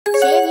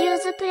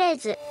ムプレイ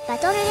ズバ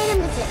トルレ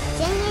ルムズ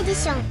全エディ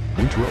ション。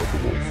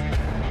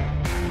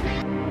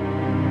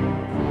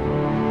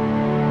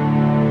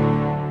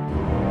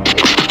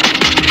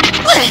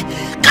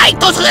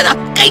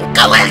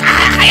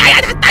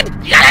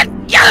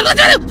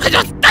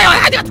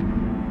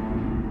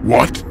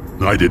What?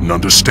 I didn't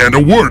understand a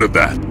word of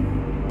that.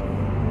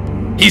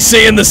 He's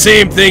saying the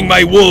same thing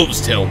my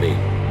wolves tell me.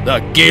 The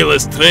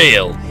Gala's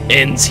trail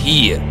ends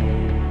here.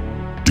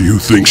 Do you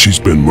think she's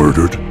been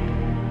murdered?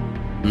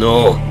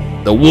 No,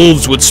 the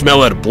wolves would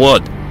smell her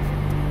blood.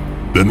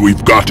 Then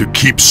we've got to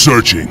keep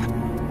searching.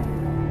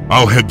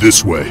 I'll head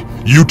this way.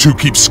 You two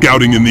keep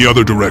scouting in the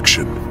other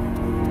direction.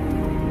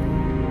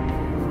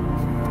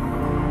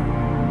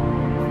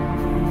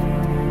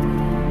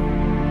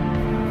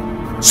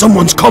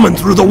 Someone's coming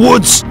through the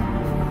woods!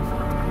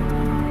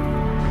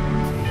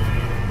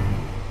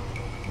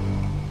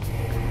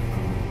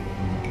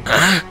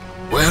 Huh?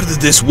 Where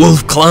did this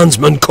wolf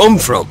clansman come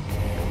from?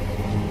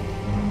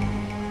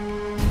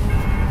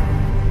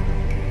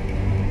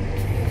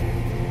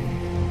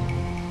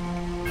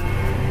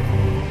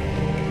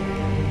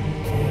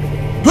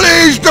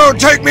 Please don't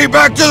take me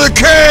back to the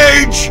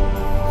cage!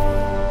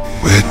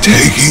 We're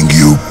taking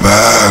you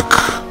back,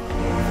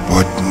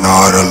 but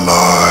not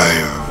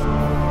alive.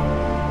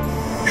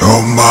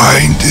 Your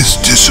mind is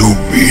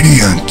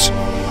disobedient,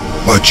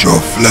 but your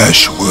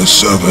flesh will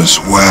serve us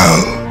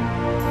well.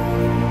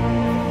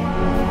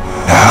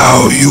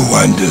 Now you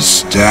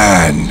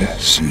understand,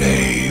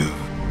 slave.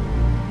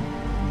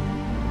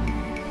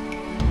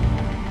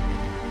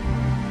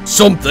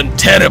 Something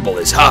terrible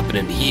is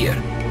happening here.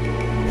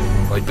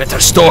 I'd better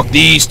stalk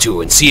these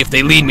two and see if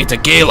they lead me to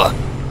Gala.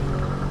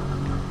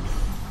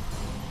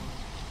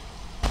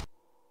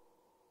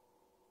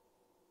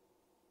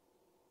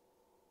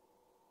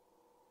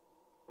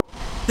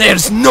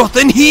 There's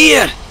nothing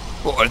here!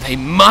 What, are they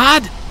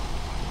mad?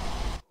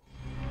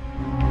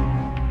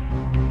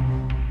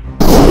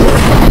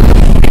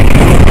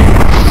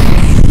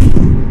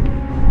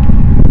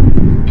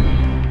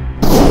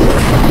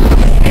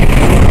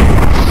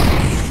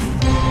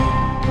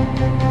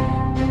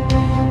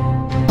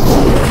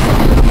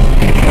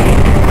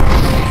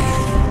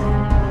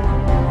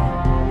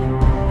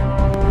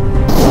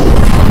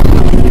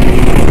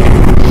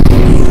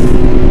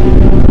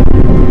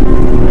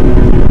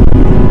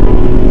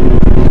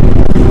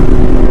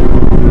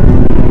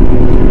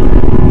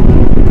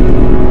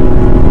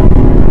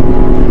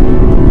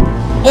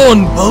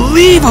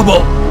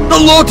 Unbelievable! The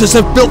Lotus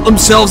have built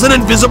themselves an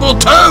invisible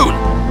town!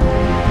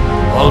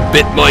 I'll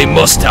bet my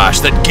mustache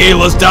that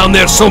Gala's down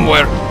there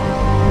somewhere.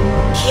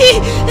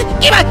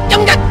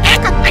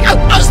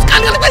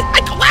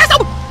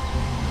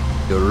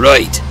 You're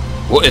right.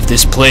 What if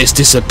this place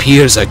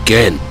disappears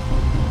again?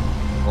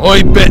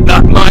 I bet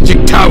that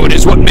magic tower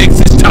is what makes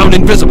this town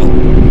invisible.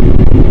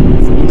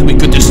 If only we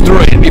could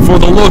destroy it before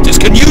the Lotus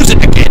can use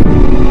it again.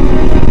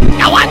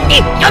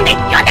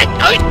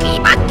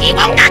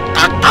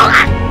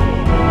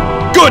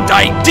 Good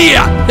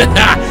idea!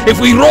 If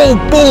we roll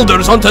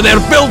boulders onto their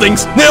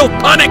buildings, they'll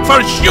panic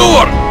for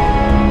sure!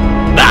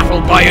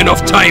 That'll buy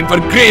enough time for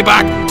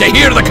Greyback to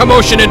hear the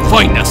commotion and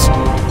find us.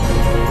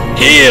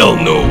 He'll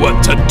know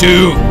what to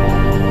do.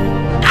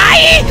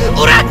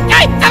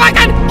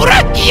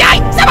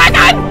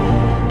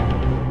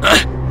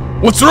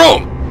 What's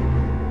wrong?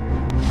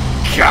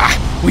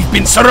 We've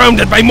been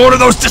surrounded by more of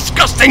those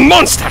disgusting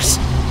monsters!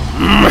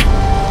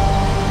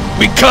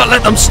 We can't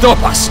let them stop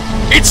us!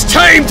 It's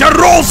time to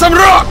roll some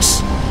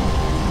rocks!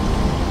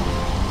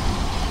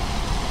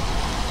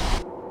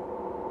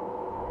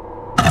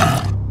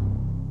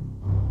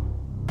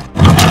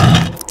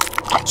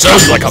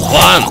 Sounds like a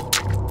plan!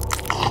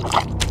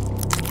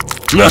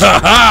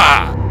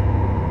 Ha!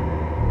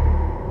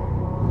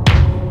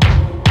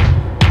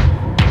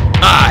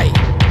 Aye!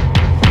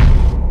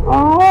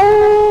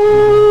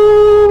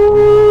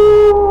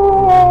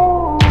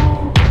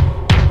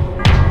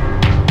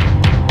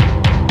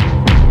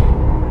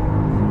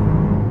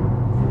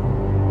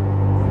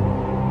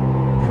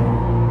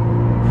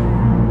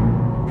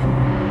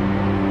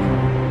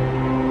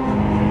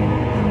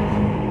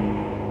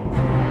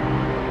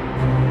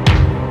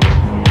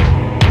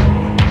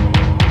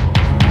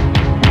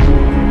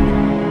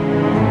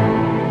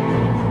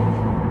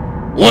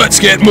 Let's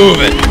get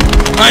moving.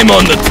 I'm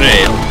on the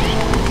trail.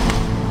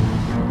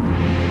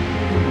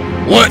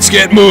 Let's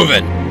get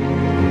moving.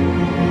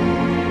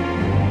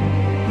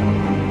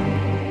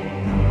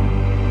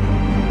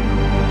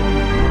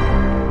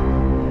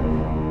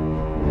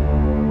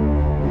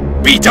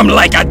 Beat him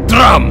like a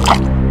drum.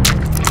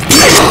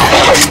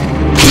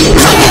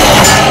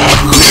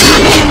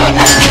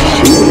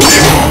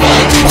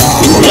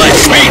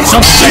 Let's beat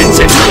some sense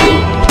into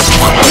him.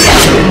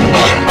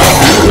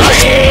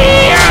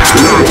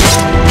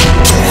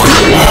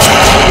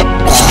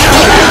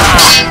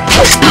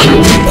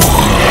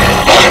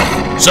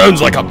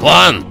 Sounds like a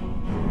plan.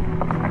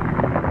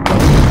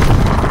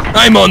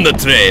 I'm on the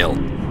trail.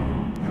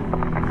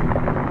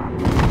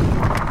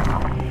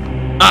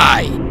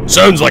 Aye,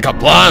 sounds like a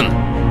plan.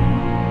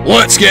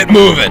 Let's get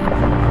moving.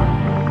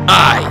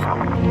 Aye.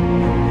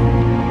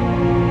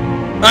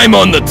 I'm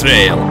on the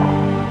trail.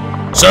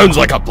 Sounds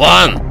like a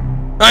plan.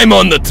 I'm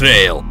on the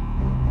trail.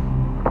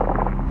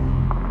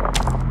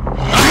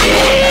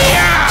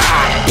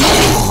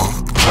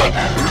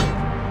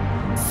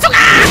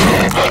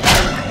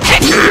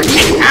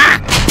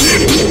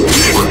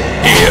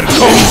 Here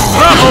comes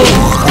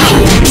trouble!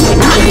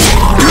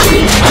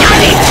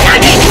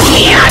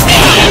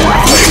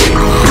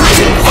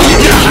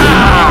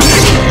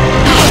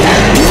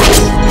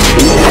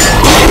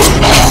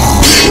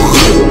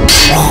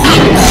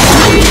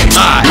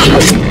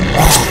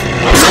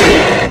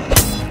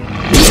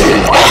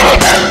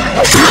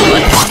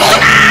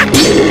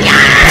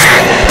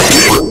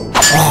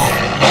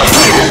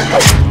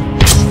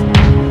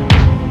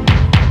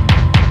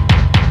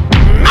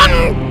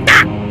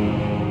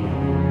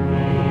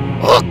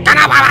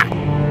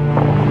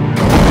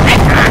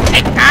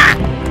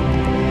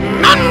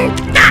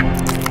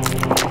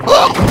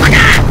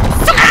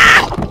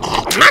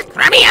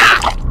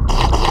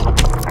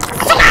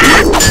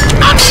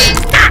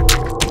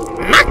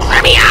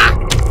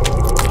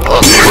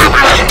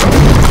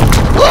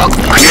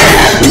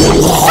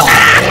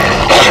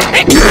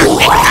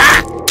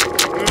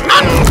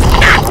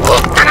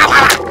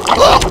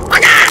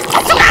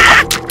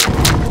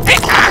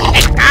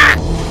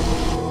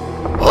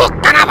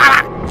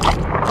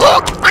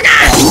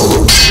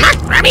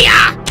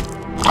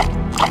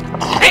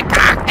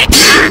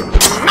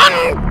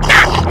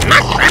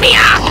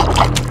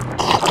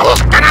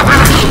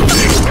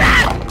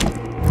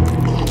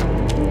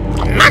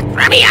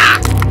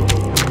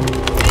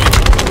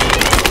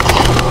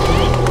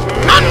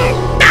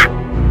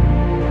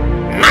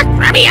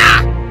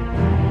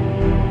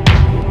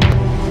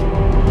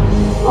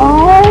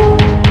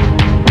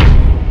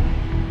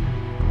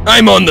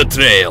 I'm on the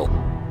trail.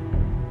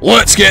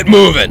 Let's get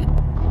moving.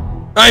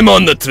 I'm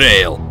on the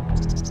trail.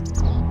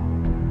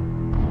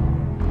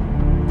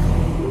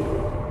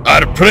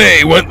 Our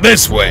prey went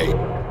this way.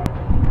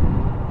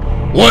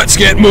 Let's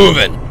get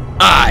moving.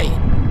 Aye.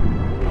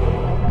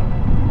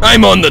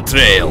 I'm on the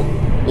trail.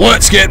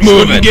 Let's get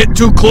moving. Shouldn't get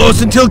too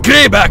close until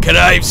Greyback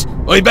arrives.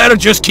 I better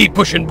just keep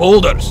pushing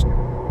boulders.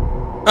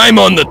 I'm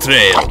on the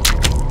trail.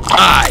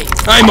 Aye.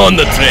 I'm on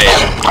the trail.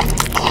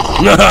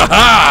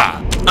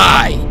 Ha!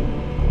 Aye.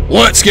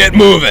 Let's get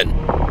moving.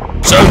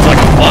 Sounds like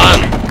a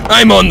plan.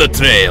 I'm on the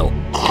trail.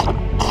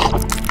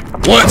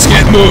 Let's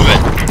get moving.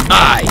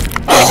 Aye.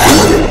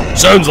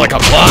 Sounds like a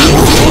plan.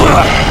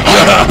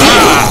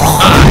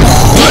 Aye.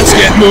 Let's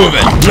get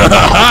moving.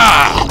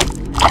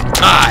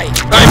 Aye.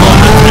 I'm on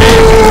the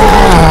trail.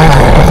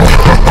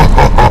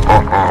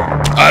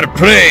 Our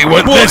prey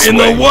went this way. What in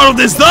the world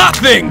is that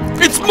thing?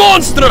 It's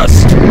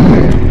monstrous!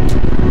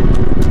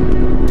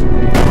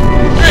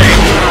 Hey,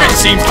 it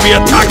seems to be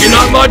attacking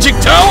that magic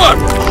tower!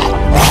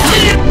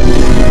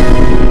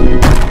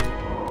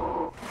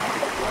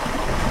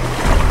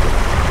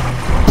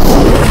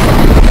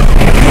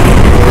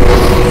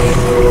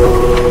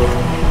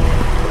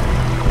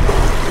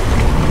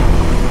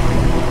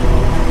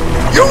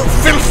 You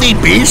filthy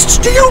beasts!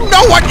 Do you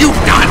know what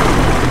you've done?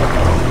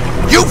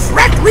 You've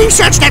wrecked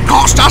research that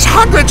cost us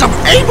hundreds of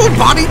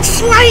able-bodied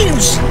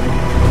slaves!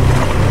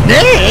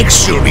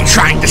 Next, you'll be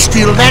trying to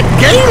steal that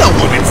Gala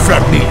woman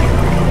from me.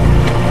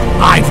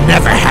 I've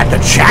never had the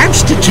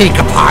chance to take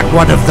apart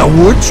one of the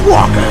Woods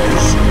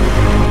Walkers.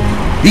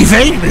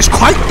 Yvain is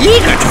quite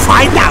eager to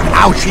find out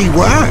how she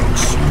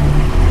works.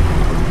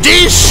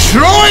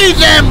 Destroy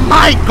them,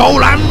 my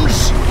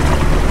golems!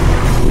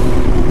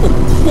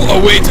 What a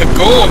way to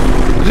go!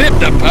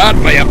 Ripped apart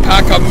by a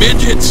pack of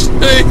midgets,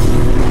 eh?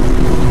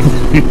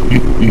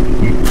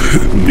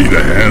 Need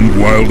a hand,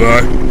 Wild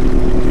Eye?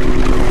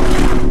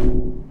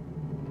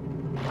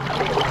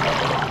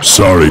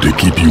 Sorry to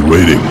keep you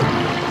waiting.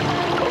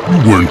 You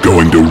weren't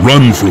going to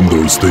run from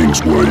those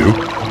things, were you?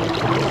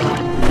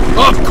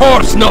 Of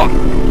course not!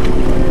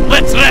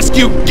 Let's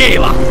rescue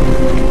Gala!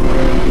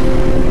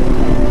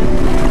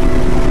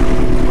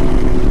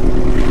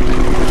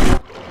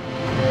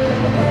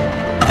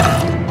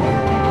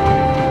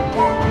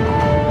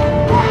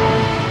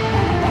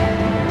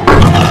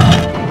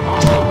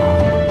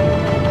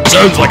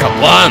 Sounds like a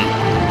plan.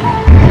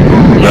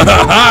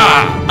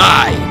 Ha!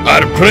 Aye,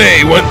 our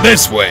prey went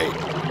this way.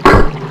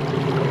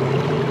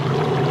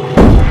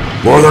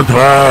 For the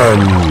clan!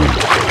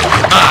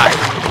 Aye.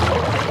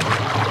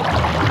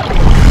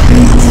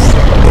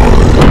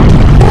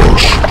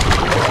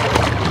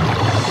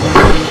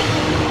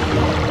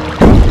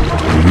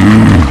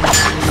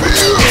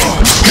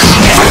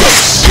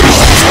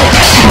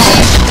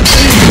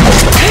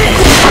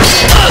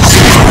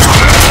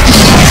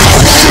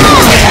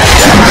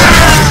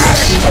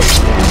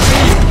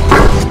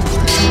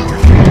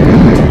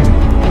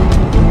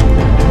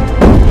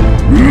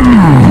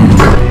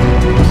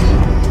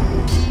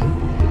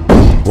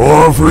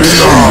 For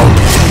freedom!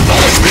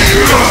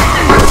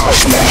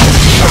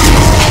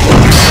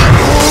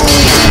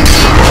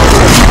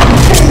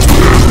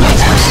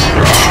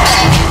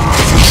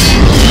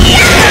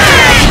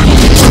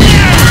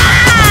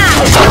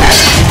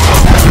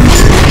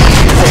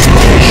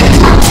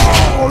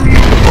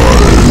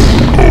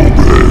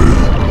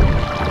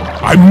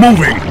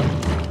 moving!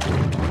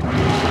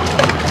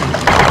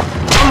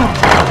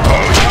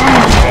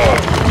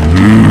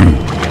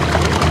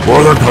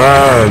 For the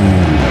clan!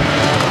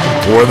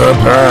 For the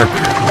pack!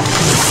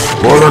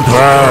 For the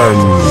clan!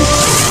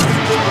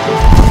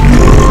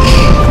 Yes,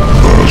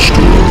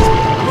 Master.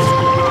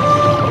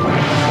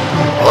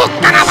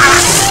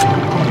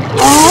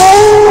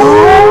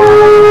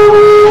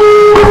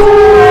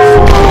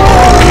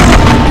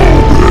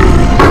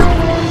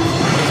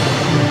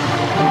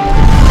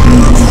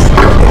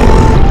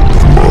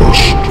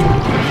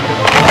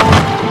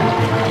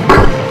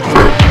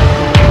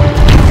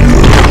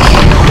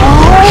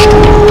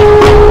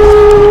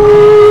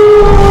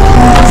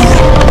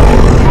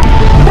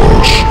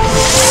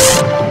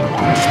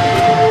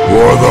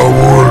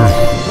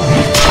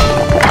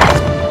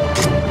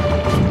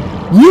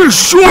 We're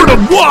short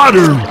of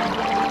water!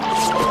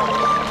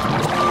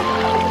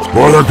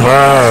 For the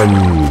clan!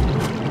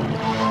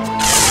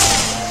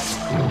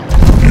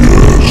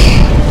 Yes,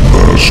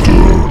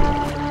 Master.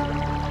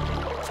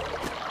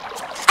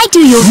 I do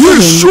your We're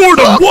bidding. short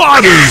of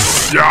water!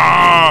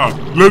 Yeah!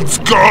 Let's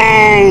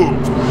go!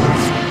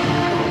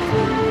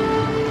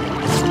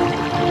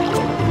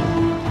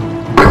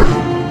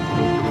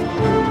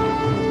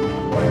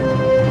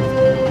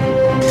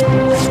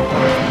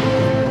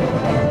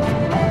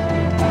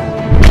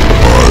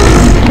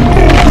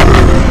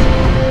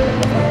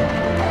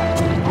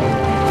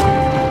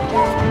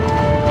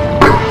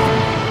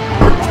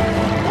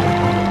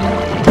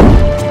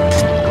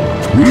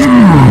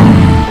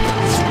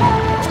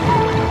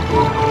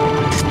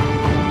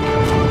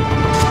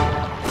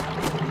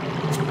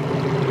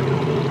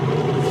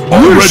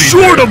 We're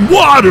short of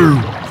water!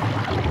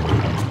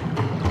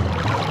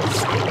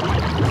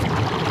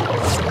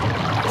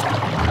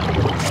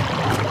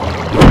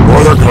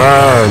 For the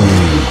clan!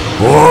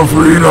 For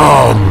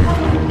freedom!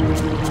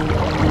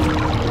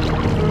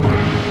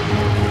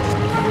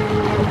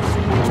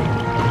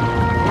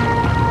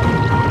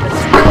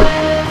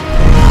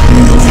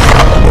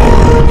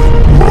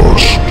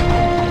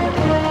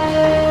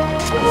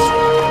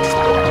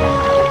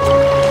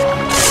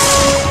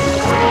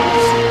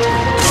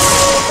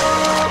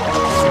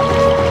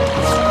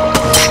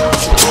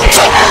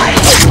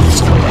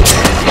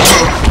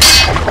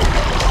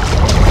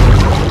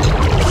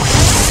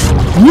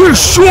 We're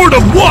short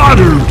of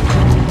water!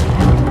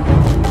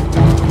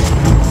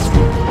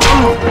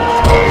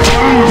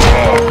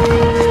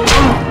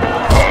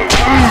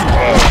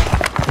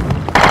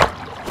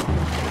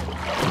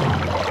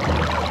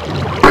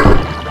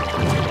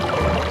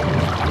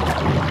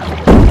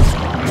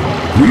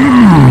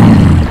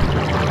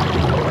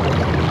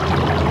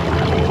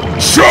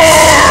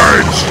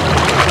 Charge!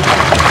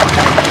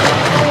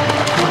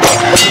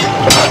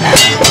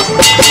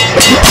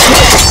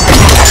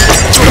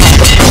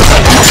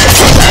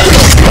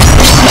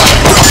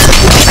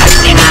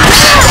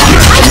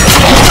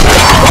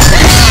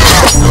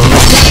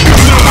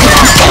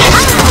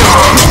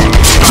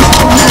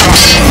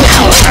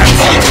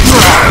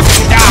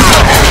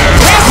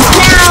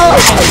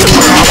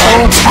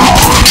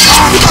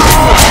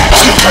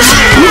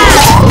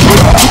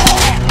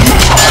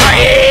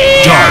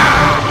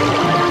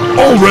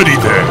 Already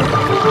there.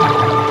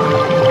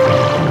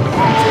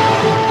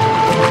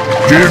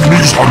 Give me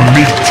some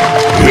meat.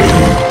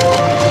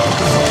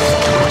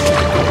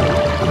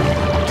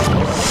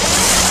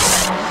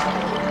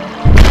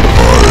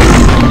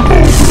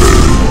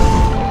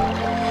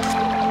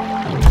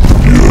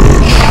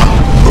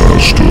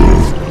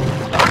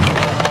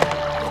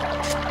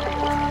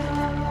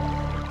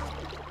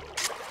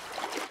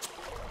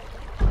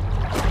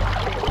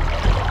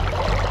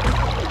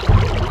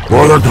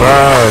 For the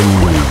clan!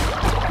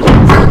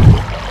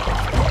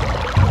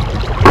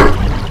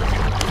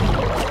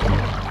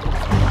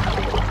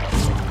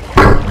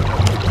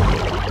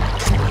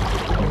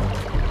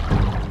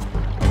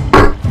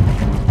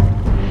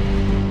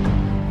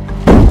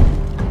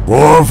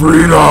 For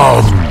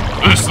freedom!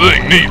 This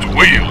thing needs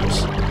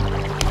wheels.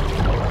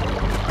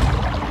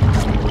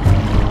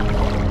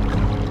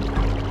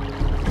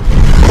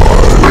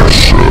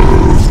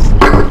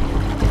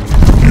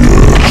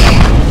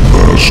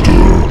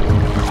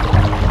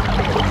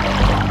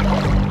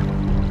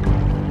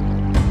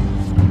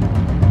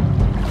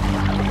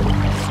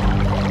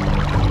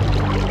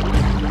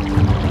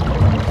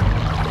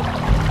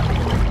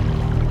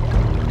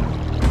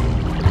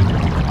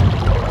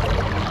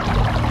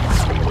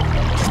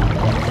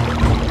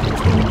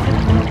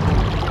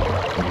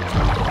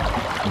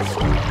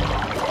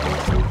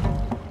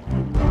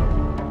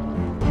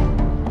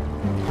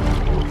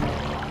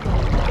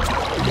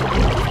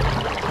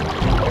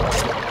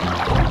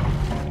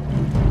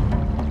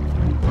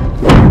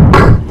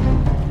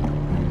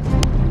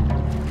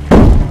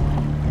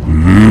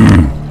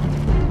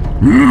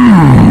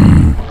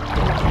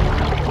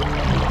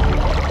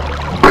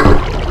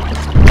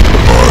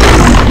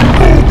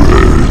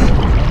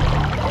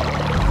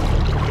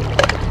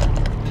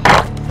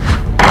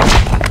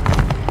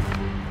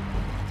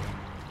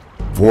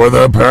 For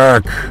the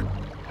pack!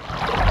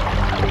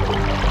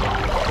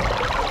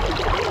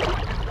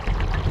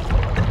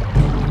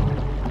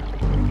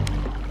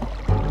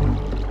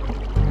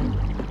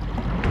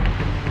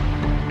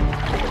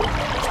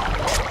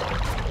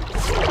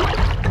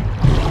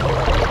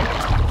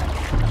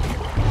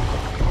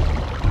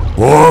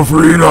 For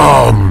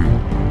freedom!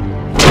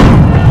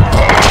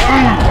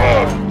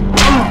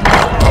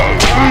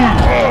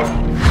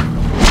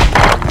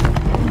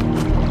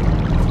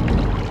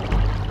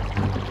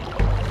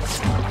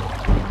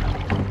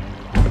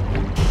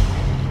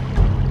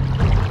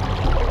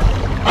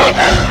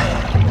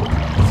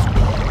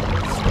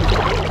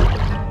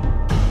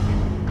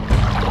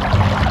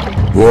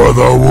 For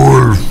the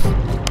wolf!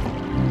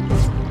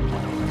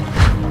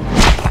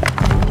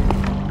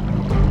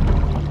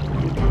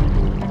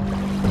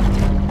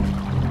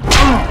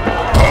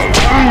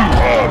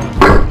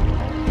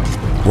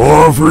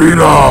 For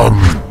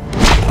freedom!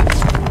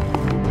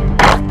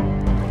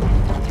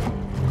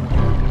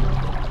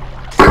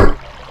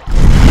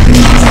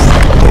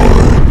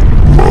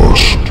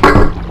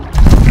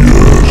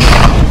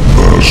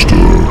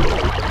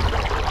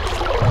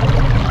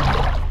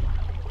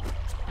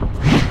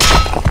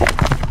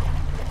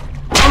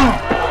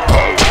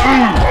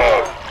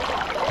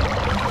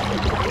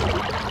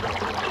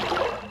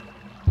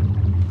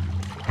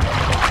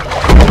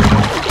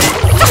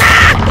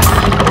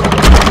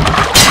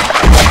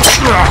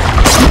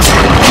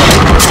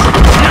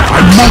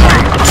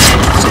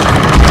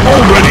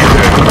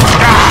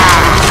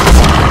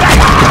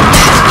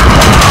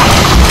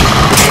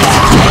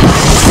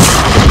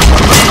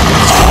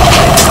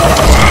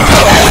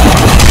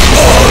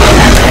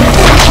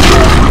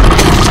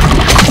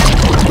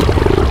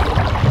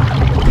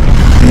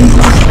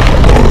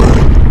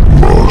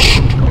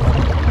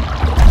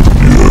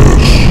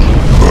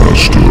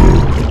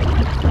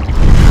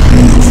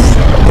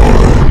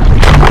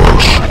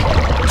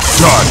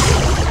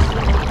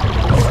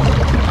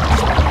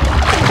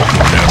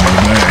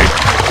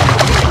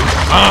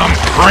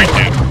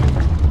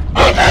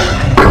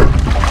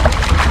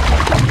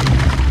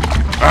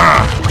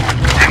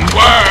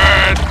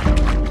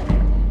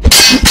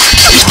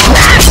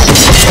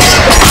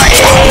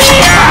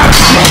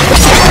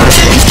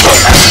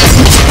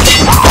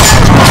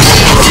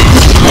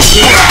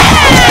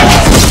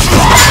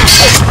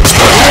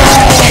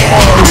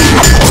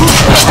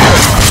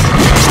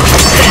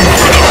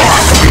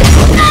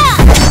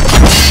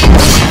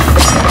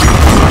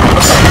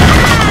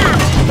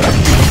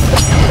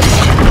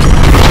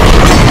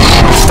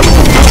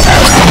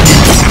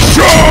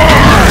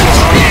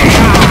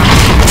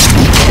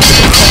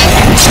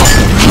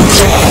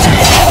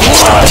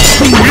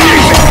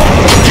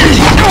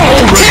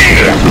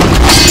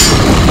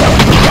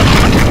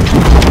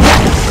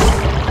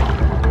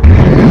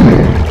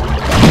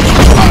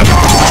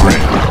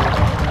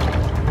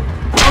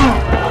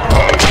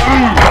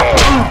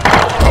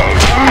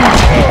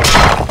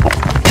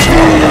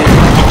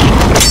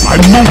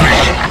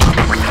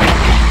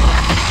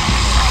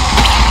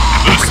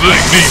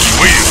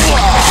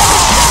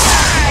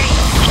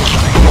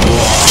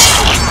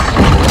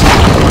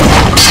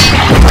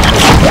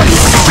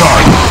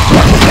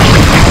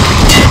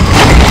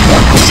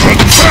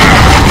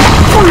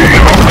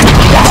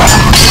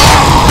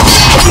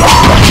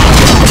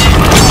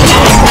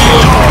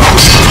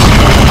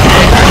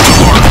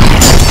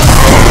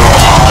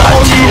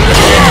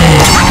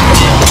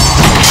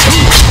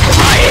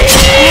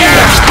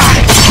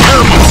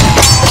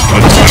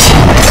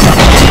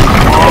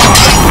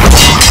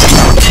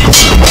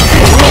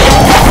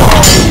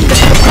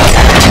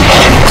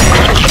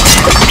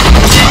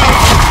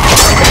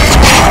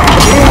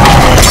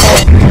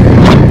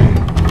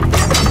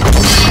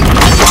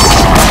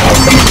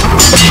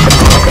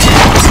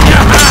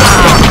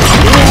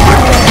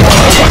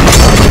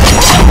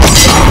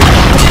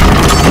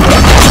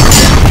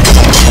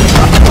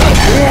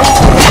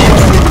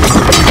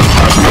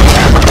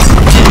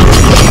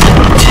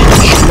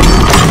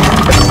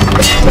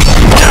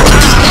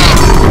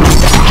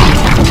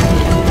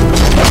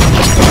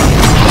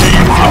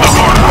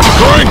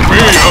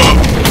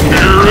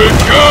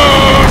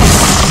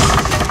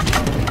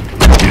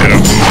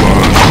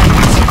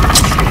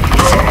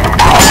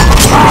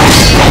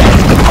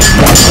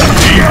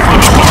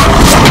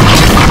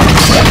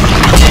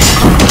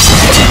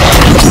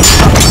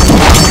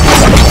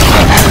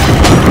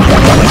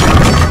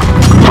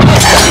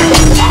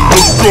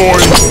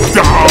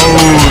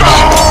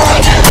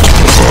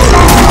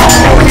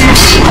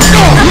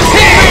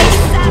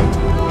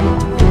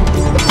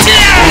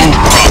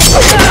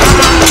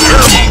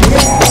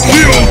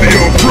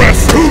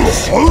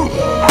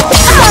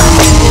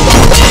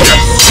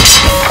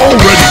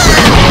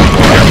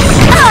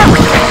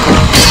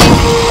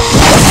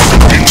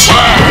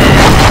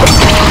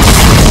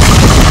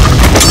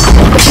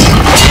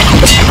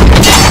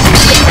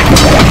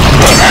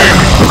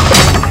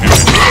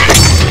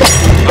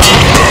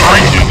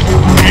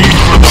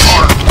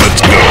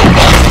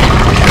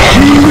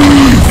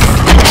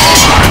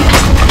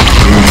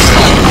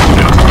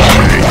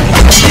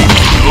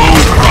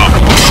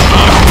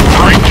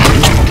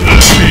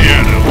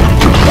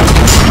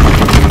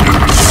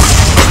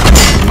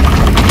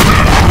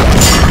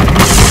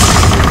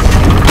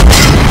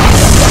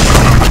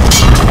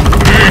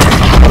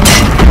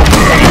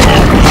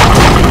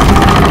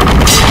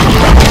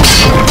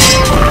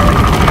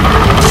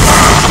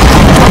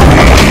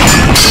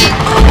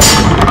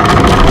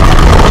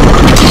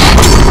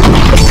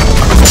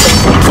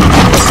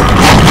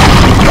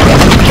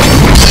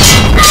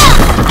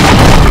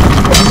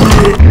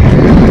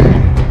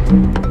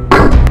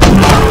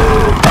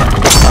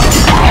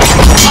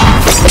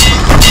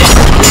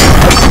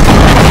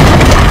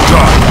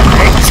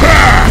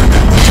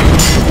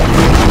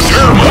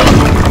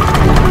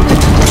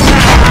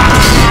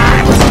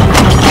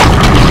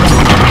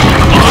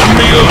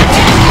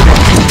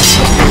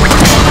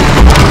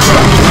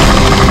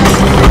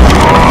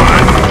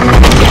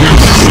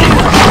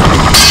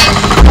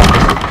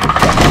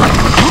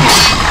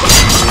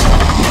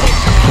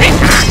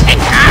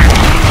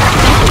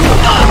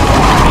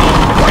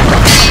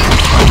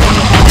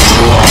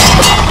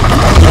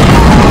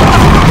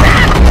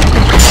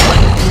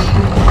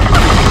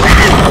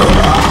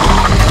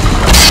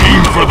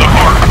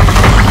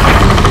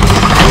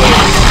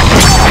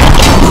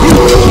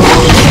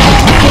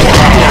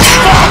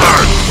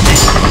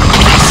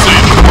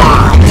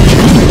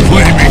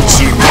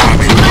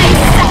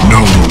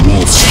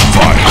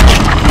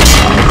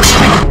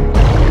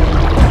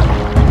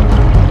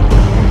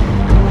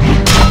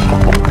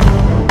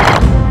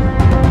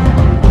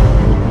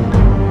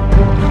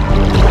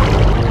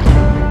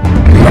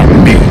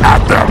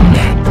 at them!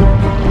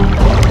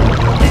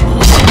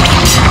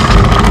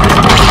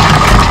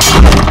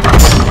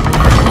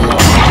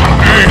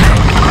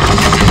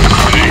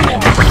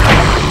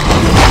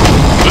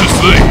 This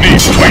thing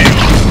needs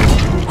wheels!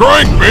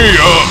 Crank me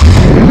up!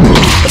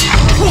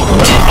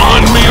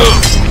 On me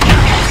up!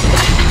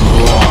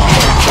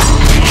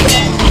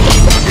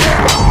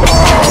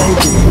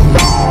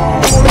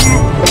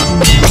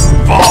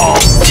 Fall!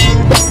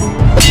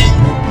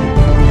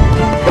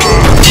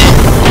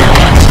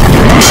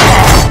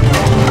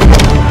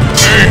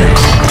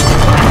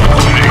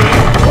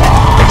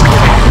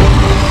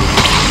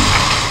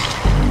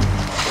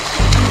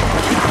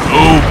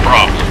 No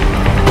problem.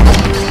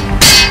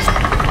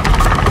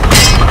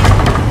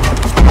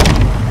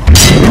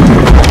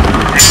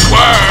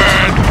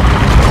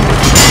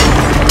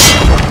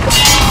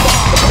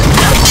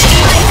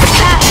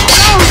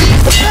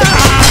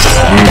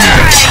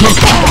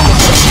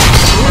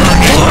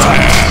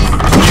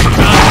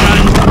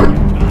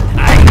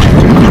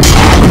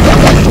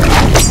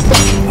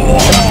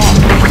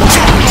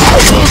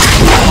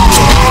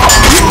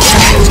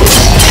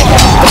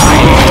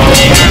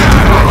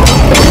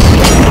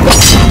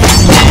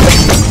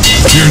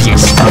 Here's a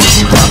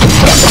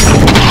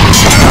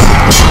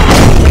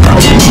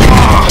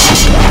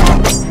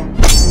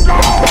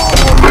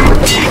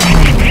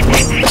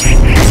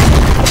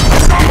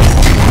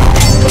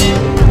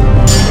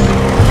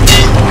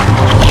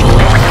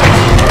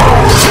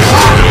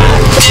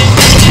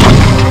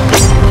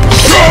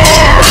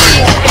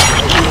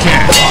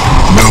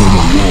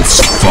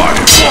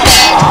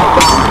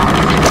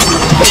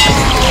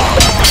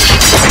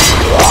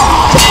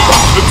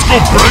let's go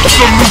break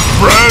some new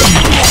friends!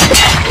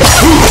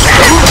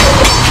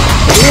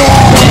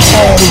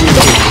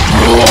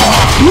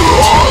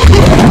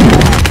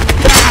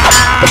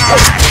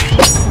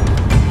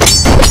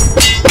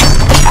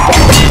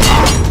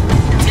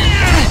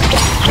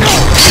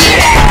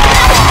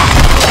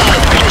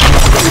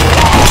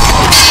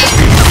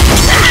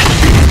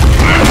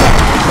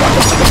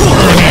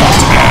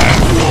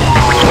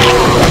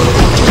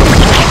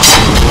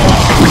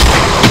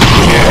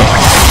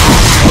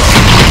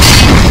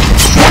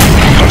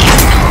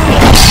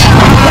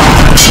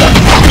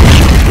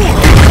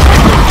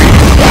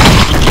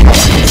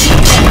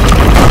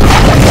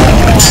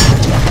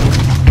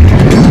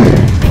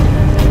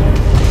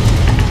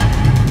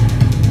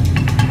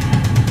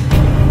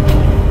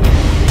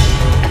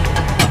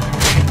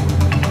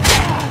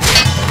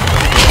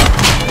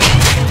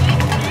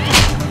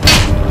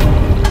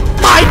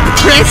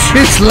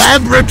 Precious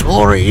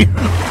laboratory!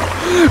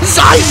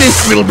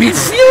 Zionist will be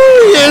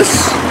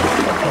furious!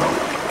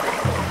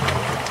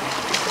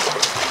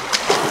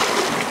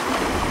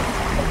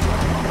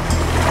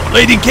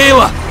 Lady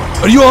Kayla,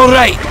 are you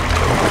alright?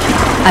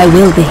 I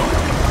will be.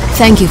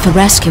 Thank you for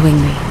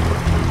rescuing me.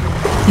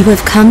 You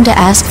have come to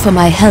ask for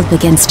my help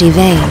against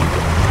Yvain.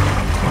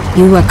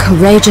 You are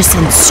courageous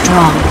and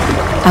strong.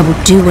 I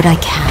will do what I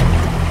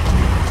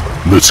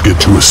can. Let's get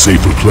to a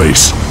safer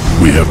place.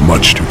 We have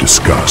much to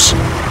discuss.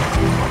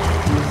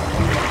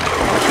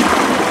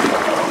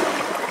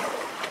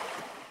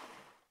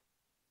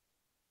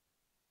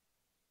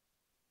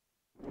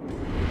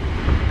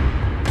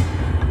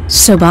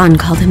 Soban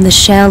called him the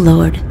Shale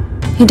Lord.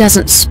 He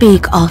doesn't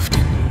speak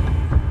often.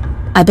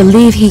 I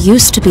believe he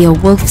used to be a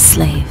wolf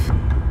slave.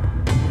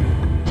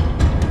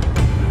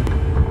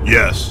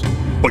 Yes,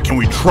 but can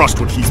we trust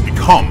what he's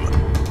become?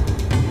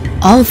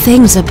 All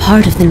things are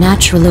part of the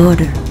natural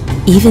order,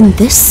 even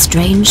this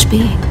strange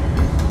being.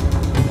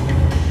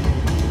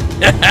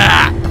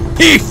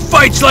 He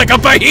fights like a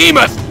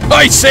behemoth!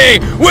 I say,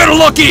 we're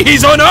lucky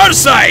he's on our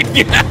side!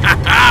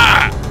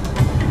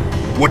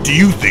 What do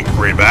you think,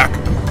 Greyback?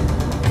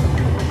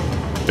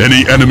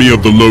 Any enemy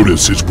of the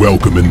Lotus is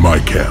welcome in my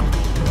camp.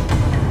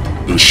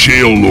 The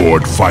Shale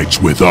Lord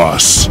fights with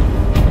us.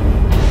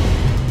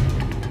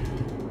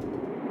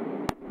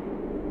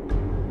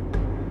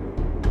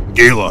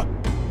 Gala,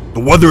 the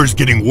weather is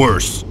getting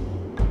worse.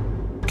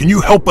 Can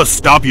you help us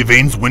stop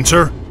Yvain's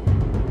winter?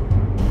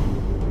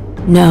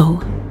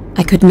 No,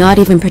 I could not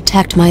even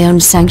protect my own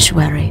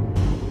sanctuary.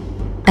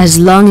 As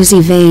long as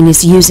Yvain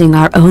is using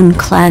our own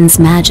clan's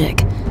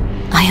magic,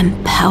 I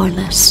am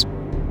powerless.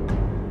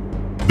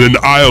 Then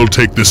I'll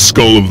take the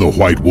skull of the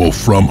White Wolf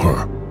from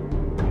her.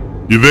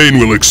 Yvain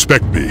will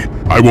expect me.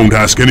 I won't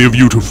ask any of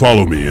you to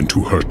follow me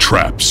into her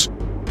traps.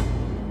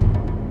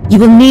 You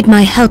will need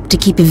my help to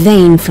keep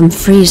Yvain from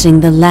freezing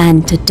the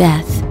land to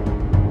death.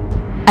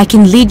 I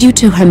can lead you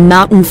to her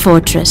mountain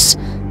fortress.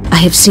 I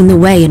have seen the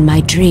way in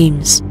my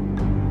dreams.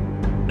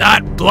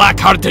 That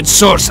black-hearted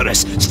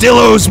sorceress still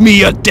owes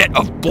me a debt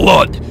of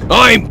blood.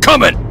 I'm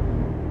coming!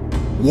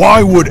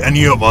 Why would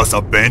any of us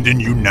abandon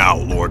you now,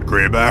 Lord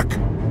Greyback?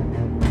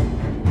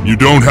 You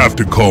don't have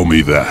to call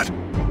me that.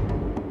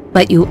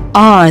 But you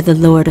are the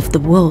Lord of the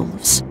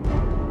Wolves.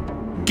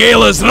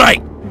 Gala's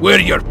right. We're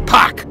your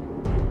pack.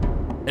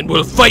 And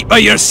we'll fight by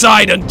your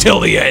side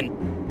until the end.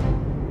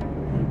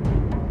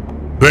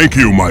 Thank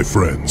you, my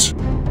friends.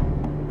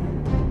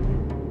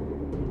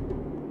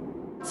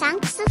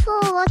 Thanks for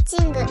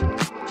watching.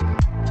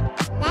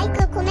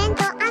 Like, comment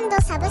and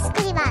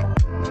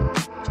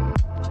subscribe.